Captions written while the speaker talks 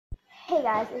Hey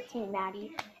guys, it's me,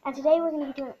 Maddie, and today we're going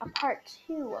to be doing a part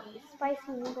 2 of the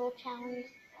Spicy Noodle Challenge.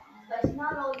 Spicy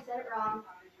noodle, you said it wrong.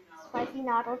 Spicy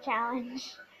Noodle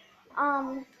Challenge.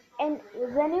 And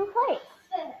the new place.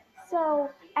 So,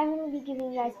 I'm going to be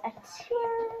giving you guys a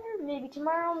tour, maybe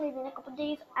tomorrow, maybe in a couple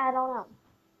days, I don't know.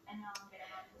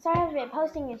 Sorry I haven't been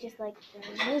posting, it's just like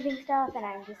moving stuff, and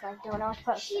I'm just like don't know what to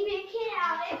post.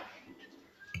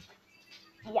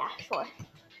 Yeah, sure.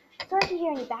 Sorry if you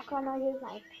hear any background noises.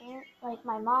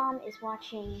 My mom is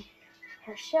watching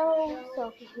her show, so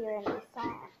if you hear any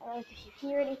song, or if you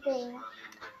hear anything,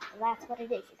 that's what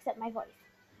it is, except my voice.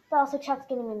 But also Chuck's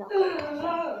getting me milk.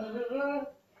 So.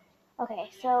 Okay,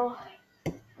 so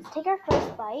let's take our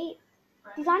first bite.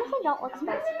 These honestly don't look spicy.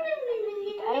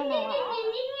 I don't know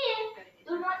why.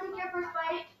 Do not take your first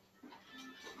bite.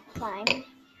 Fine.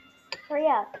 Hurry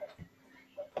up.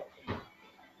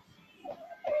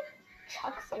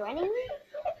 Chuck's joining me?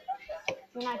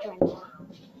 You're not joining me.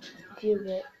 You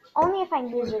get Only if I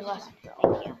lose your recipe.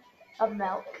 Thank you. of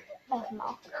milk. Of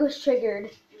milk. Who's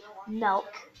triggered? Milk.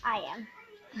 I am.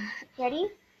 Ready?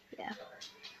 Yeah.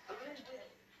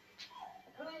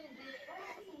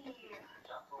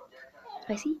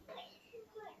 Spicy?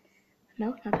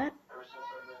 No, not bad.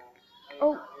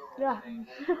 Oh, yeah.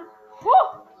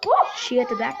 She at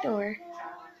the back door.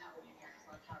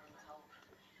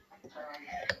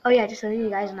 Oh yeah, just letting you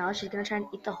guys know, she's gonna try and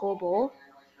eat the whole bowl.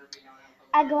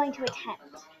 I'm going to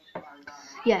attempt.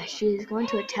 Yeah, she's going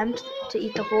to attempt to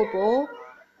eat the whole bowl,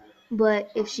 but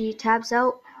if she taps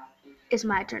out, it's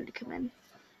my turn to come in.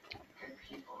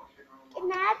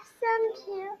 Can I have some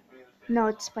too? No,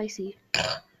 it's spicy.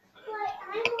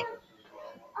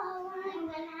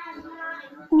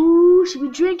 Ooh, she be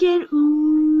drinking.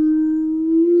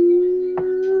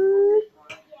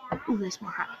 Ooh, that's more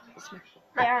hot.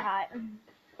 They are hot.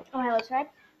 Oh, my lips red?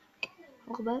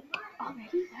 A little bit.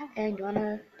 Already? Wow. And you want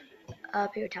a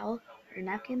paper towel or a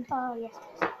napkin? Oh, yes,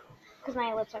 please. Because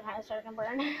my lips are kind of starting to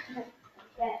burn.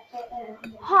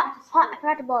 Hot. I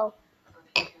forgot to blow.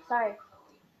 Sorry.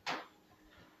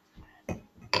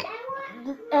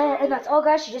 And that's all,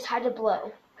 guys. She just had to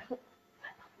blow.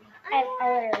 I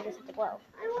literally just had to blow.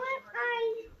 I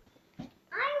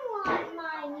want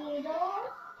my needle.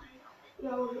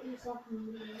 Yo, get yourself a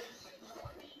needle.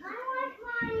 I want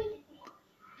my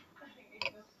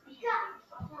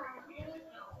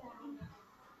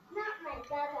not my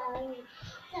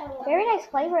gut. Very nice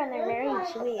flavor, and they're very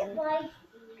chewy. And I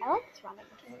like this ramen.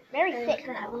 It's very thick.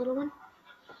 Can I have a little one?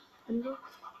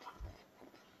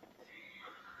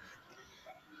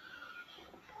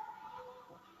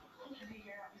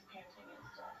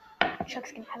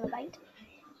 Chuck's gonna have a bite.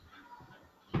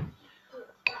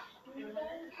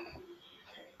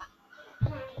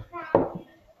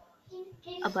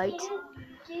 A bite.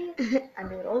 A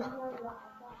noodle.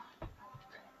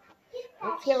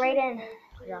 Let's get right in.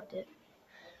 I dropped it.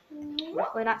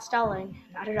 Definitely not stalling.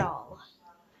 Not at all.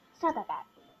 It's not that bad.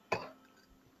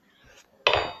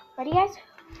 Ready, guys?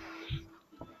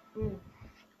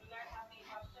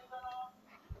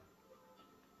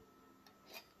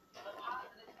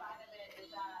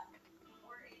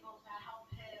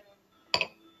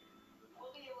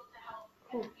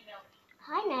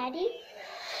 Hi, Maddie.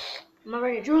 I'm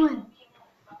already drooling.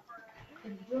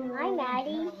 Hi,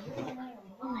 Maddie.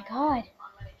 Oh my god.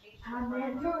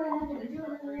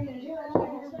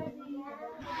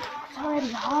 It's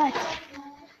already hot.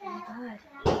 Oh my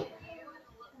god.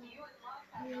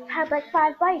 Had like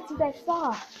 5 bites, you guys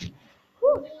saw.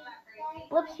 Whew.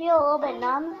 Lips feel a little bit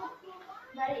numb.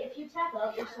 Maddie, if you tap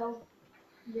out, you're still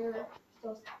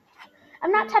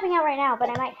I'm not tapping out right now, but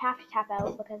I might have to tap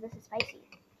out because this is spicy.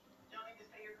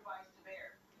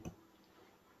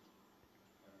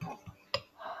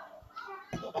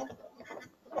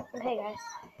 Okay, guys.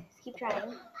 Let's keep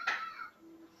trying.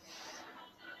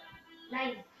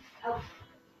 Nice. Oh.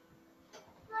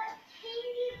 But can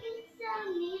you eat some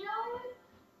needles?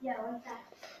 Yeah, what's that?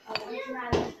 Oh,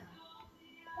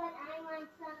 But I want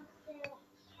some too.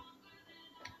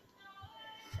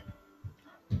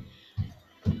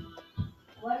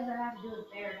 What does that have to do with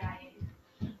bear diet?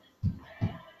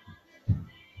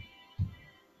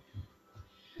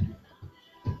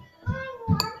 I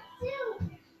want soup.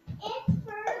 It's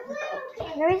for little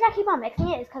kids. The reason I keep on mixing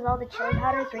it is because all the chili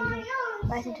powder is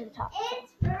rising to the top.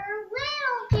 It's for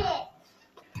little kids.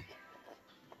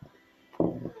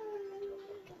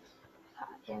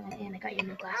 And I got your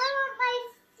new glass. I want my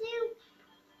soup.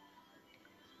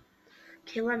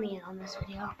 Okay, let me in on this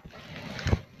video.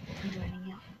 I'm joining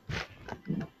you.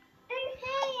 Hey,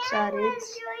 So, I want dudes.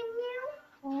 to join you.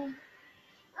 I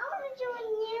want to join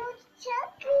you, Chuck.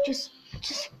 Just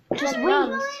I wait.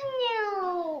 want to join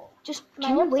you. Just My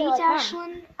can you lips are wait, like numb.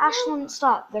 Ashlyn? Ashlyn,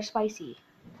 stop. They're spicy.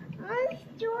 I'll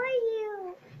store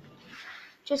you.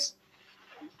 Just.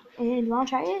 And you want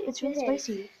to try it? It's really It is.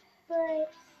 spicy. But You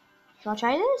want to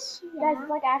try this? Guys, it's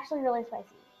like actually really spicy.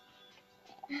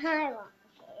 I won't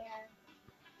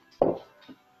care.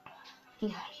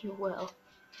 Yeah, you will.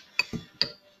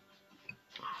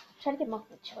 Try to get most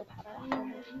of the chili powder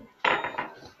out.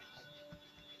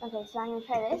 Okay, so I'm gonna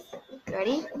try this. You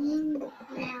ready?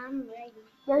 Yeah, I'm ready.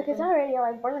 Look, it's already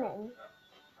like burning.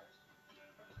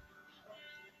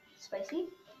 Spicy?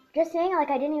 Just saying, like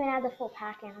I didn't even add the full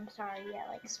pack in. I'm sorry. Yeah,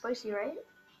 like It's spicy, right?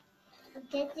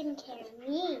 It doesn't care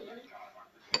me.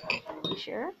 You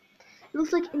sure? It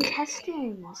looks like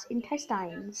intestines.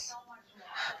 Intestines.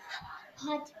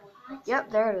 Hot.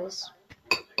 Yep, there it is.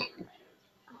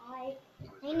 I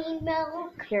need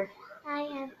milk. Here. I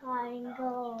am hungry.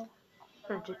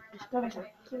 no, there's not.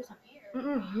 Here's some.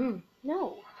 Mm-hmm.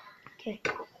 No. Okay.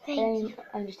 Thank And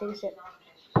I'm just take a sip.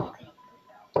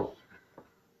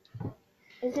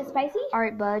 Is it spicy? All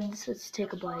right, buds. Let's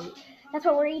take a bite. That's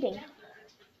what we're eating.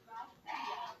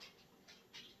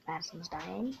 Madison's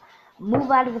dying.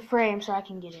 Move out of the frame so I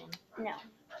can get in. No.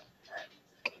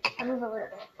 I'll move a little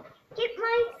bit. Get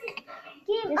my.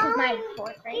 This is my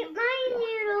fork, right? Get my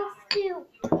noodle soup.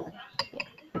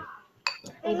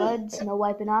 Hey, buds. No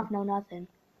wiping off. No nothing.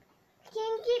 Can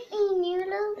you get me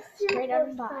noodle soup Straight out or of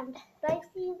the box. some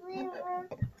spicy liver?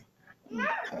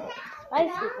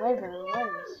 Spicy liver. What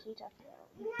is she talking about?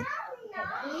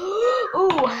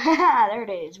 Ooh, haha, there it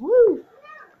is. Woo!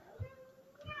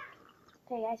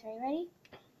 Okay, guys, are you ready?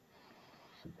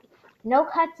 No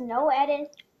cuts, no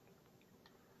edits.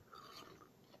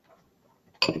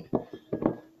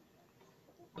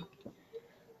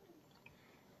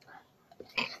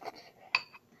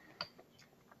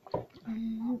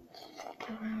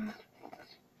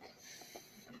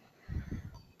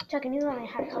 Chuck, and you only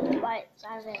had a couple bites.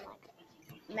 I was in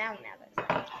like mountain of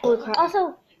it. Holy crap.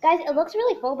 Also, guys, it looks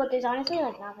really full, but there's honestly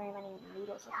like not very many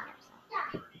noodles in here.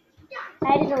 So.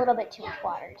 I added a little bit too much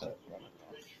water too.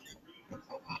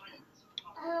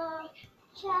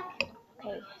 Check.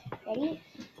 Okay, ready?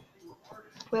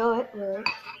 Wait.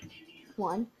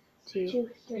 1, 2, 2,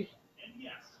 3.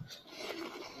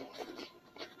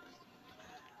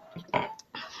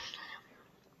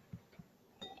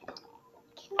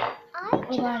 I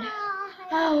God. try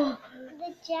Oh.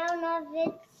 the down of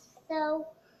it, so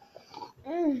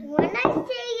when I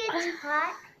say it's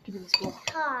hot, give me this bowl.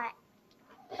 it's hot.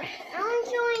 I'm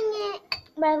doing it.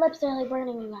 My lips are like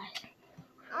burning, you guys.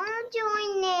 I'm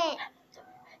doing it.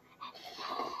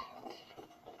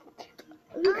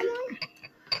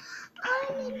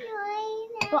 I'm enjoying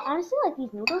it. Well, honestly, like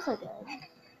these noodles are good.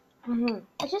 Mm-hmm.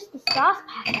 It's just the sauce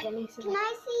package that makes it. Can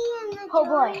I see in the Oh, boy.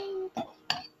 drawing?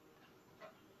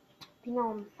 You know,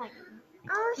 I'm fine.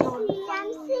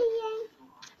 I'm seeing.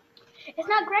 It's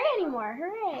not gray anymore.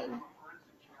 Hooray!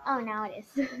 Oh, now it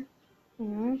is.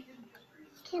 Mm-hmm.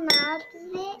 Can I have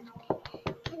it?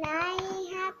 Can I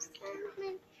have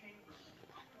some?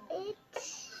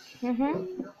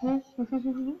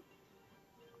 Mm-hmm.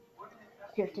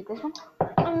 Here, take this one.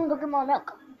 I'm gonna go get more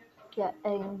milk. Yeah,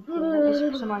 and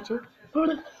here's some more too.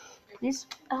 Please.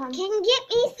 Can you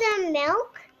get me some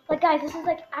milk? Like, guys, this is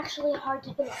like actually hard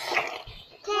to finish.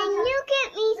 Can you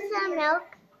get me some milk?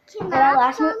 Can And I our have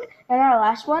last some? one. And our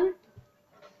last one.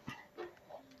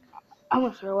 I'm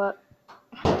gonna throw up.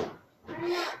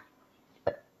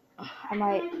 I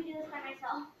might. do this by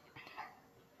myself.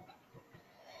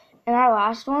 And our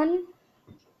last one.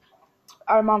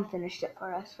 Our mom finished it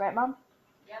for us, right, Mom?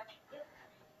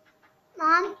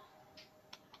 Mom?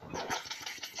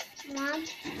 Mom?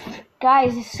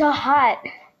 Guys, it's so hot.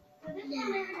 So this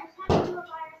one, we're just having to do it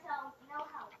by ourselves. No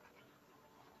help.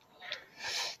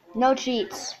 No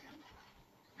cheats.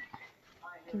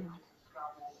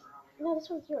 No, this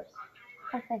one's yours.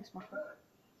 Oh, thanks, Mom.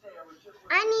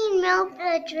 I need milk to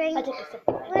I drink. took a sip.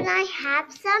 When I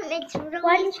have some, it's Why really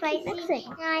didn't you keep spicy,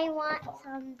 mixing? and I want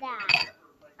some of that.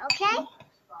 Okay?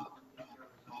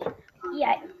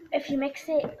 Yeah, if you mix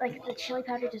it, like the chili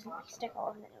powder doesn't like stick all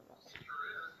over the noodles.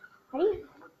 Ready?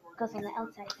 Goes on the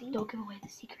outside. See? Don't give away the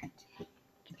secret.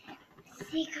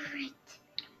 Secret.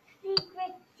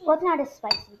 Well, it's not as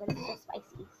spicy, but it's still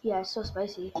spicy. Yeah, it's so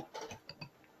spicy.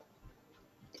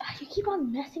 You keep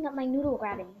on messing up my noodle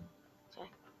grabbing.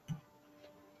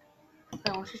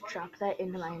 I want to just drop that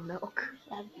into my milk.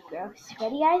 That'd be gross.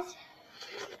 Ready, guys?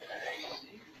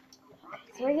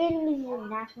 So we're gonna use these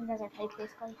napkins as our plates,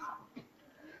 basically. So.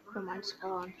 Oh, mine just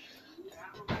fell on.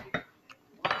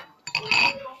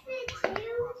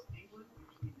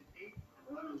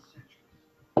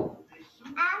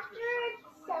 After it's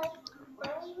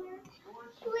safe,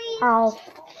 Oh.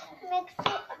 mix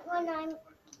it when I'm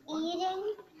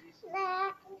eating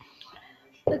that.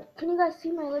 But can you guys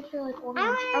see my lips are like orange?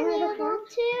 I want a noodle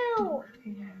too.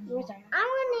 Yours are. I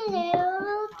want a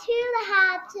noodle too to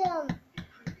have some.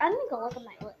 I'm gonna go look at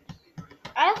my lips.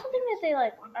 I also think that they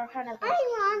like are kind of. I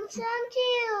want some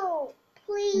too.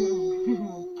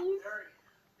 Please.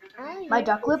 My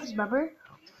duck lips, remember?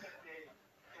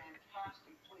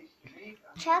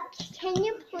 Chuck, can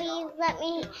you please let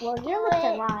me Well, do your lips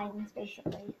are it? lines,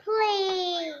 basically.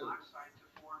 Please.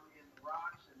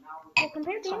 Well,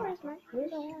 compared to yours,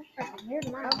 yours are lines. Compared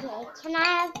to mine. Okay, can I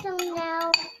have some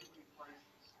now?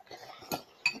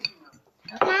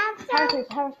 Can I have Power some? through,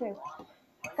 power through.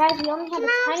 Guys, we only have Can a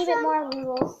I have tiny bit some? more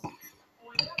noodles,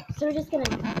 so we're just gonna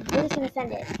send it. We're just gonna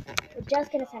send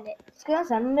it. It's gonna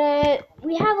send it.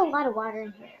 We have a lot of water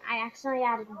in here. I accidentally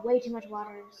added way too much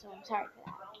water, so I'm sorry for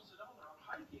that.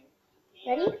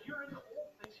 Ready?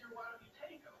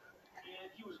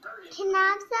 Can I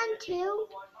have some too?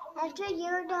 After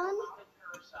you're done?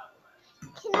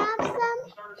 Can I have some?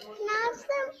 Can I have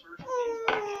some?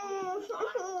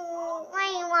 I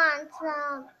want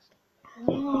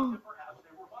some.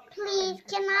 Please,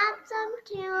 can I have some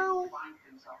too?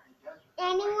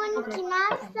 Anyone Okay. can I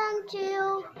have some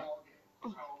too?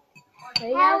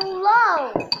 Ready, guys?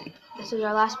 Hello. This is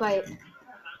our last bite.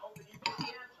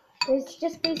 There's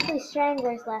just basically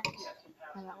stranglers left.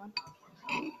 On that one.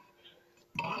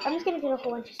 I'm just gonna get a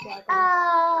whole bunch of stranglers.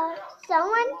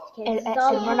 Someone? Okay, this is And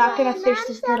all we're not gonna Can I fish have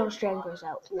this some? little stranglers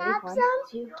out. Can I Ready? have One, some?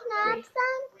 two, Can I have three.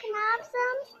 some? Can I have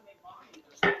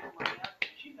some?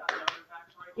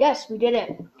 Yes, we did it.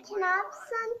 Can I have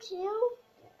some too?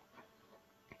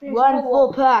 There's One no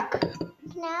full pack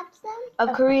Can I have some?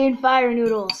 of Korean fire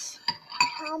noodles,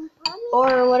 Mommy?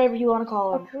 or whatever you want to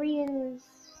call a them. Korean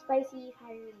spicy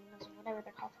fire noodles, whatever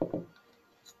they're called.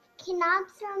 Can I have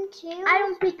some too? I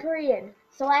don't speak Korean,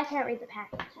 so I can't read the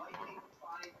package.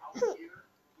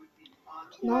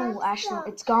 Can I have No, Ashley, some?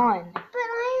 it's gone. But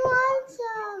I want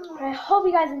some. I hope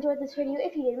you guys enjoyed this video.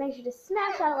 If you did, make sure to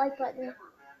smash that like button.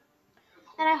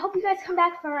 And I hope you guys come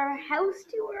back for our house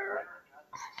tour.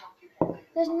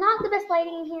 There's not the best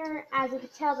lighting in here. As you can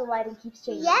tell, the lighting keeps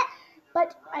changing. Yep.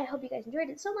 But I hope you guys enjoyed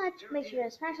it so much. Make sure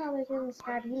to smash that like button and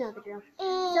subscribe. You know the drill.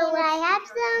 And So I have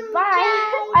some.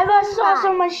 Bye. I got sauce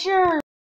on my shirt.